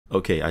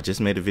Okay, I just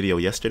made a video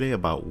yesterday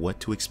about what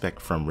to expect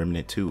from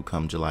Remnant 2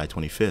 come July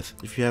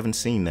 25th. If you haven't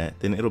seen that,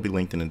 then it'll be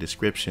linked in the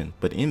description.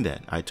 But in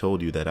that, I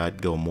told you that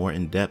I'd go more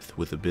in depth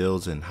with the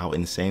builds and how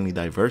insanely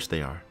diverse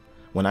they are.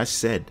 When I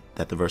said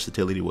that the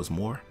versatility was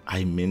more,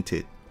 I meant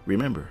it.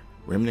 Remember,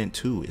 Remnant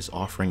 2 is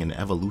offering an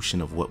evolution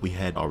of what we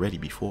had already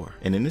before.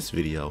 And in this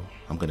video,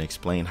 I'm going to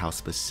explain how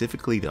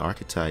specifically the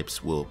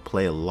archetypes will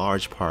play a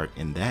large part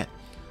in that,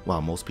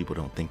 while most people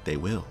don't think they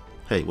will.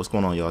 Hey, what's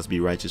going on, y'all? It's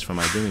𝐵Righteous from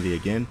Identity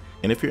again.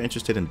 And if you're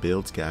interested in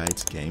builds,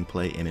 guides,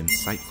 gameplay, and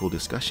insightful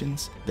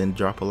discussions, then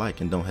drop a like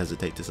and don't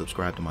hesitate to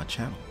subscribe to my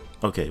channel.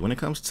 Okay, when it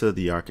comes to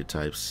the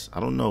archetypes, I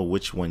don't know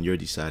which one you're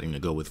deciding to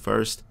go with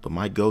first, but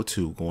my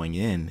go-to going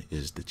in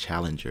is the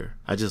Challenger.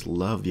 I just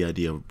love the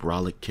idea of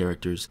brawlic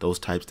characters, those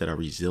types that are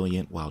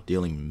resilient while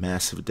dealing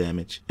massive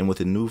damage. And with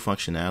the new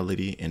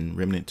functionality in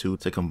Remnant 2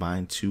 to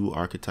combine two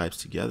archetypes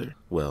together,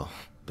 well,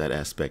 that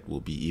aspect will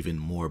be even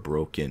more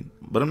broken.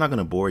 But I'm not going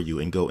to bore you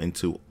and go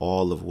into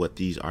all of what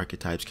these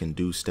archetypes can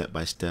do step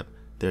by step.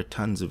 There are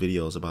tons of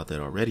videos about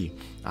that already.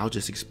 I'll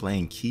just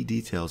explain key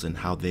details and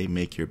how they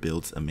make your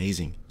builds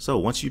amazing. So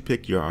once you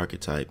pick your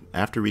archetype,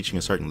 after reaching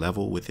a certain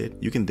level with it,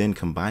 you can then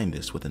combine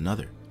this with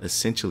another,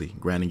 essentially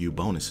granting you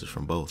bonuses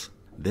from both.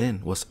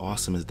 Then what's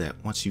awesome is that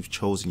once you've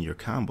chosen your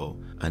combo,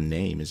 a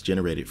name is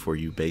generated for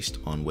you based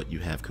on what you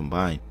have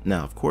combined.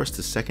 Now, of course,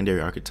 the secondary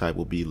archetype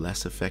will be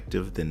less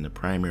effective than the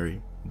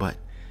primary, but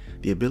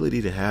the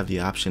ability to have the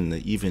option to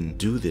even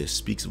do this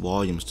speaks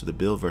volumes to the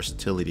build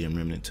versatility in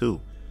Remnant 2.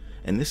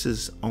 And this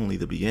is only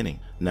the beginning.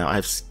 Now,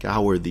 I've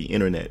scoured the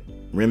internet,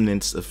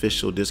 Remnant's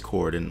official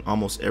Discord, and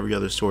almost every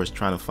other source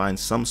trying to find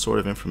some sort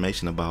of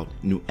information about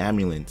new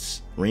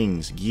amulets,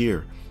 rings,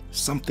 gear,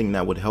 something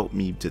that would help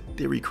me to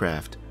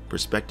theorycraft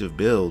perspective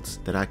builds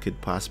that I could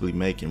possibly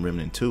make in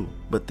Remnant 2.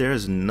 But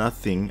there's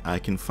nothing I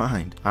can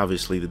find.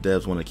 Obviously, the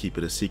devs want to keep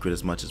it a secret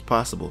as much as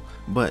possible,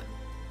 but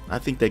I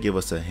think they give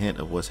us a hint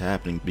of what's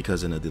happening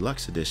because in the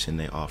deluxe edition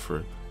they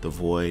offer the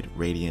Void,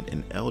 Radiant,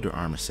 and Elder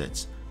armor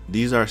sets.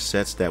 These are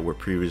sets that were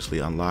previously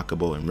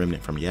unlockable in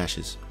Remnant from the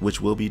Ashes, which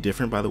will be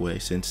different, by the way,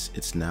 since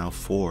it's now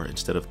 4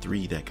 instead of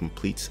 3 that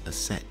completes a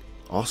set.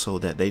 Also,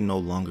 that they no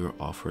longer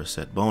offer a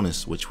set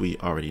bonus, which we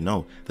already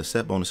know. The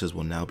set bonuses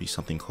will now be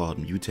something called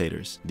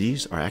mutators.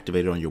 These are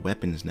activated on your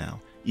weapons now,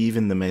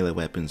 even the melee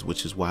weapons,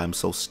 which is why I'm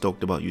so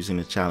stoked about using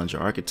the Challenger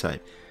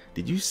archetype.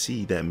 Did you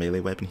see that melee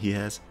weapon he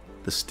has?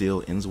 The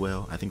steel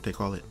𝐜𝐴𝐬, I think they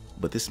call it.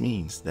 But this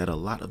means that a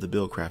lot of the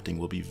build crafting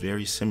will be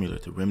very similar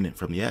to Remnant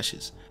from the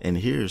Ashes. And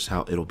here's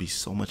how it'll be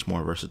so much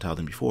more versatile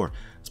than before,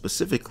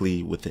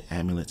 specifically with the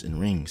amulets and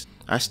rings.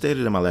 I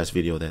stated in my last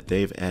video that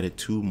they've added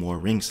 2 more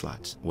ring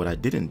slots. What I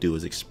didn't do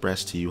is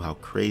express to you how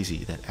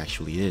crazy that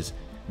actually is.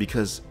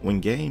 Because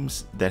when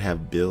games that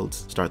have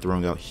builds start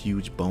throwing out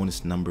huge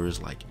bonus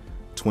numbers like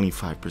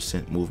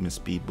 25% movement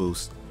speed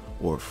boost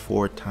or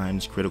 4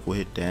 times critical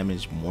hit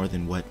damage more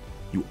than what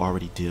you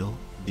already deal,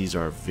 these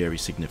are very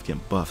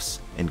significant buffs,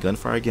 and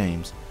Gunfire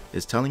Games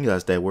is telling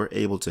us that we're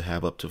able to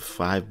have up to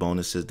 5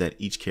 bonuses that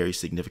each carry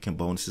significant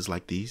bonuses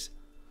like these.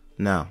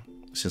 Now,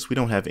 since we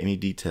don't have any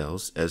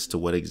details as to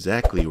what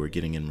exactly we're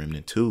getting in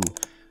Remnant 2,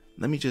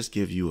 let me just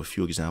give you a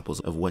few examples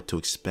of what to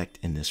expect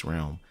in this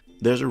realm.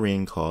 There's a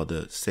ring called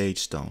the Sage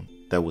Stone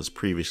that was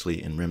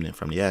previously in Remnant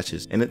from the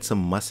Ashes, and it's a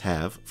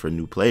must-have for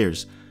new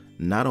players.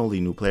 Not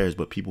only new players,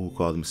 but people who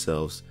call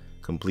themselves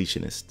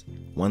completionists,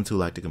 ones who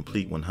like to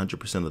complete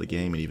 100% of the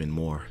game and even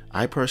more.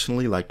 I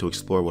personally like to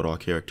explore what all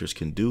characters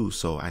can do,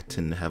 so I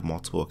tend to have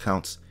multiple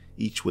accounts,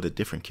 each with a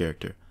different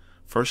character.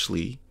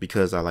 Firstly,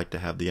 because I like to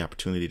have the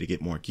opportunity to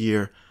get more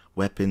gear,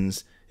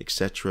 weapons,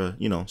 etc.,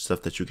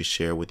 stuff that you could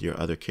share with your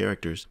other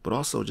characters, but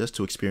also just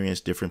to experience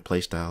different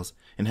playstyles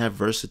and have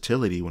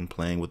versatility when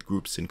playing with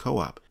groups in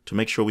co-op, to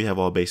make sure we have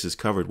all bases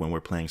covered when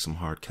we're playing some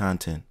hard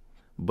content.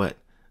 But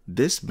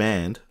this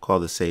band,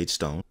 called the Sage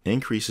Stone,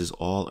 increases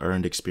all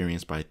earned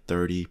experience by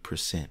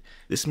 30%.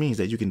 This means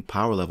that you can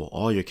power level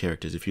all your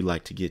characters if you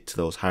like to get to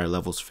those higher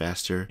levels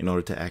faster in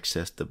order to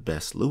access the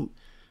best loot.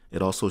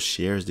 It also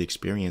shares the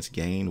experience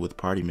gained with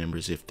party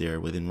members if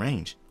they're within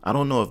range. I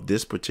don't know if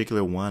this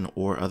particular one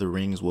or other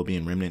rings will be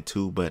in Remnant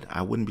 2, but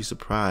I wouldn't be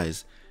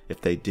surprised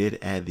if they did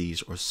add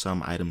these or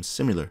some items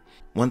similar.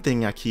 One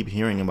thing I keep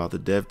hearing about the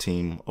dev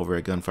team over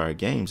at Gunfire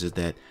Games is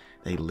that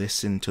they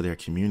listen to their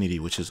community,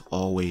 which is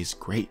always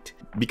great,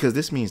 because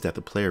this means that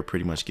the player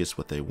pretty much gets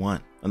what they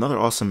want. Another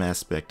awesome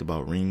aspect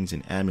about rings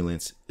and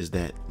amulets is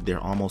that they're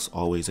almost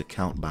always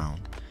account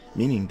bound,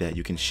 meaning that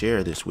you can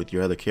share this with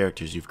your other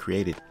characters you've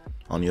created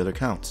on the other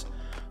accounts.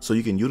 So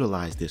you can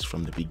utilize this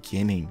from the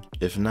beginning.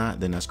 If not,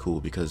 then that's cool,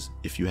 because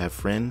if you have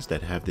friends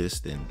that have this,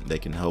 then they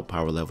can help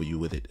power level you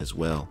with it as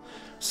well.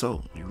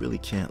 So you really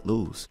can't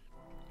lose.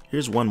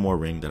 Here's one more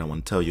ring that I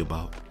want to tell you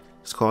about.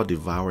 It's called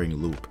Devouring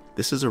Loop.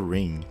 This is a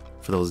ring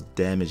for those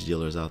damage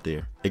dealers out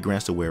there. It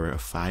grants the wearer a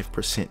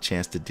 5%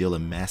 chance to deal a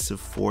massive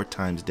 4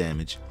 times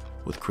damage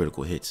with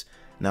critical hits.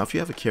 Now, if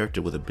you have a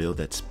character with a build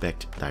that's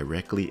spec'd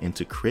directly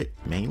into crit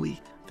mainly,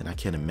 then I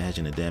can't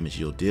imagine the damage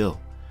you'll deal,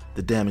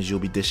 the damage you'll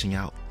be dishing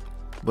out.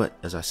 But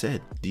as I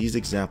said, these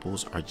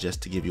examples are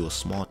just to give you a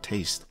small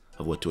taste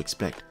of what to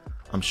expect.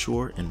 I'm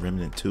sure in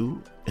Remnant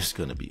 2, it's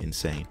gonna be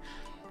insane.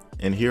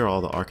 And here are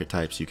all the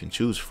archetypes you can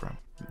choose from: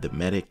 the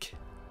medic,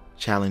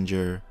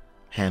 challenger,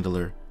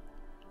 handler,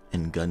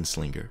 and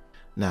gunslinger.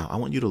 Now, I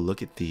want you to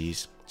look at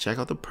these, check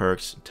out the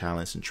perks,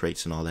 talents, and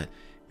traits and all that,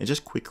 and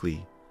just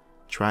quickly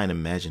try and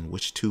imagine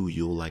which two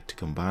you'll like to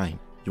combine.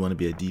 You want to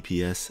be a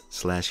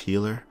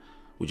DPS/healer?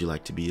 Would you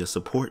like to be a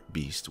support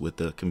beast with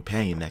a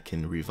companion that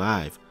can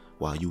revive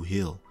while you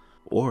heal?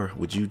 Or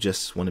would you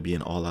just want to be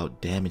an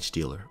all-out damage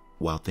dealer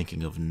while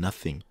thinking of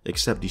nothing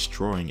except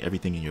destroying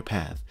everything in your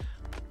path?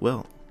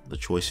 Well, the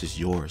choice is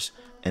yours.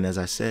 And as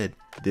I said,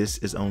 this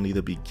is only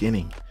the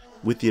beginning.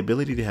 With the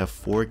ability to have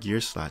 4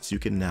 gear slots, you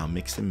can now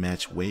mix and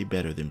match way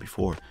better than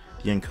before.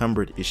 The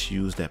encumbered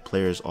issues that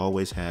players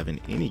always have in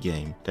any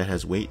game that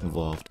has weight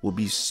involved will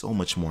be so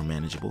much more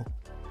manageable,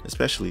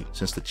 especially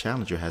since the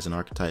challenger has an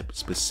archetype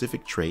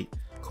specific trait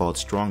called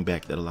strong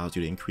back that allows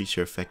you to increase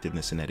your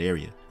effectiveness in that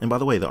area. And by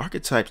the way, the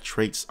archetype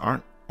traits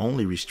aren't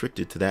only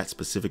restricted to that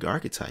specific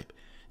archetype.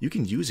 You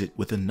can use it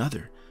with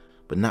another,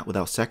 but not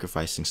without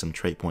sacrificing some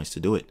trait points to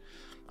do it.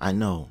 I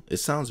know, it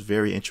sounds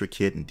very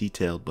intricate and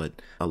detailed,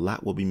 but a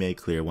lot will be made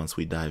clear once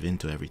we dive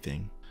into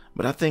everything.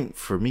 But I think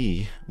for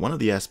me, one of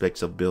the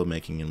aspects of build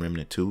making in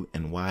Remnant 2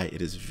 and why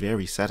it is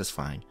very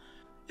satisfying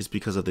is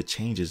because of the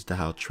changes to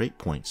how trait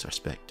points are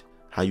spec'd.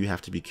 How you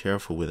have to be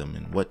careful with them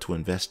and what to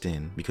invest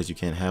in, because you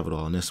can't have it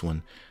all in this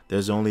one.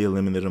 There's only a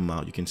limited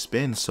amount you can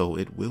spend, so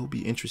it will be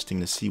interesting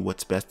to see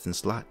what's best in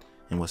slot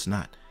and what's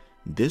not.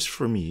 This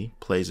for me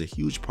plays a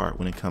huge part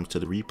when it comes to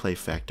the replay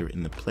factor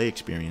in the play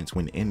experience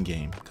when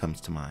endgame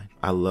comes to mind.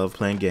 I love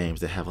playing games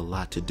that have a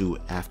lot to do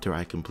after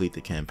I complete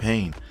the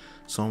campaign,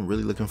 so I'm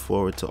really looking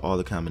forward to all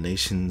the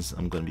combinations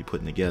I'm going to be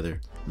putting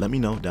together. Let me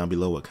know down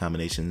below what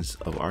combinations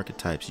of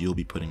archetypes you'll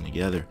be putting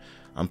together.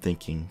 I'm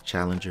thinking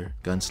challenger,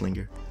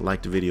 gunslinger.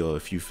 Like the video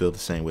if you feel the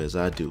same way as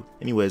I do.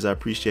 Anyways, I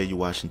appreciate you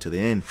watching to the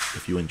end.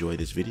 If you enjoyed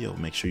this video,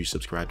 make sure you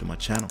subscribe to my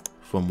channel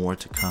for more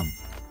to come.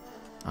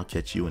 I'll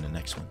catch you in the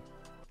next one.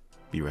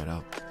 Be right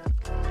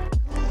out.